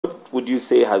what would you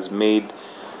say has made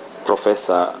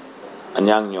Professor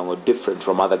Anyang Nyong'o different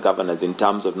from other governors in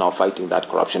terms of now fighting that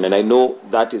corruption? And I know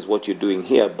that is what you're doing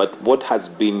here, but what has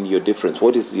been your difference?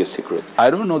 What is your secret? I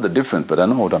don't know the difference, but I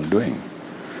know what I'm doing.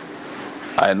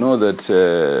 I know that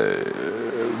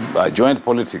I joined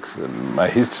politics, and my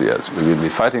history has been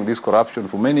fighting this corruption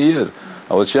for many years.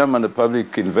 I was chairman of the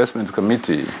Public Investments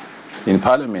Committee in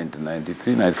Parliament in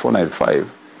 93, 94,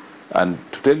 95. And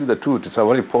to tell you the truth, it's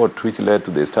our report which led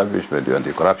to the establishment of the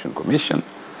Anti-Corruption Commission,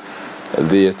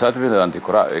 the establishment of the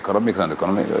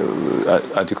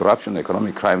Anti-Corruption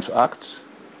Economic Crimes Act.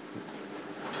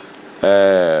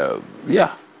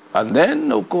 Yeah. And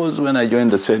then, of course, when I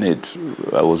joined the Senate,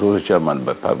 I was also chairman of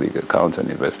the Public Accounts and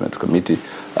Investment Committee,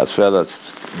 as well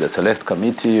as the Select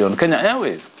Committee on Kenya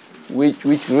Airways, which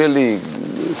really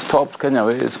stopped Kenya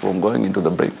Airways from going into the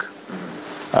brink.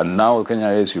 And now Kenya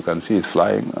Airways, you can see, is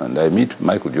flying, and I meet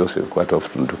Michael Joseph quite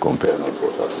often to compare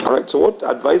notes. All right, so what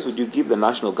advice would you give the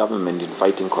national government in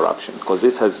fighting corruption? Because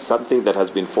this has something that has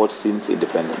been fought since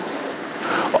independence.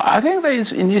 I think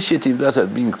these initiatives that are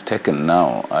being taken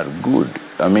now are good.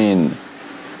 I mean,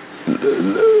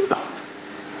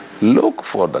 look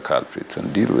for the culprits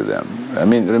and deal with them. I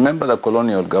mean, remember the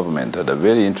colonial government had a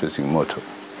very interesting motto.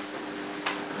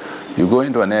 You go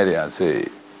into an area and say,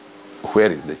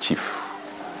 where is the chief?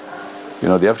 You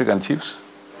know, the African chiefs,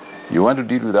 you want to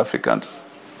deal with Africans,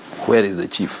 where is the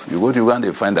chief? You go to Uganda,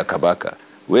 you find a kabaka,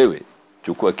 wewe,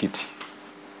 chukua kiti.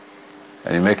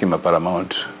 And you make him a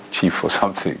paramount chief or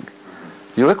something.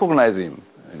 You recognize him,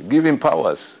 and give him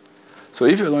powers. So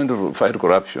if you're going to fight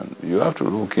corruption, you have to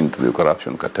look into the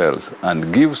corruption cartels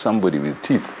and give somebody with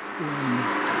teeth,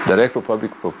 direct for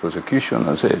public prosecution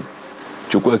and say,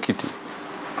 chukua kiti,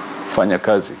 fanya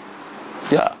kazi.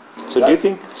 Yeah. So do you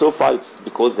think so far it's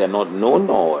because they're not known,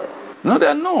 or? No,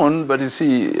 they're known, but you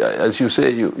see, as you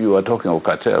say, you are talking of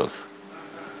cartels.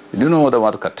 You do know what the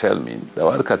word cartel means? The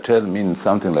word cartel means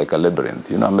something like a labyrinth.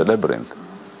 You know, a labyrinth,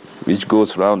 which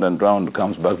goes round and round,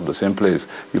 comes back to the same place.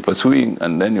 You're pursuing,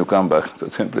 and then you come back to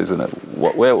the same place. And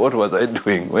what was I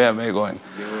doing? Where am I going?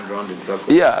 Going round in circles.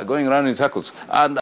 Yeah, going round in circles. And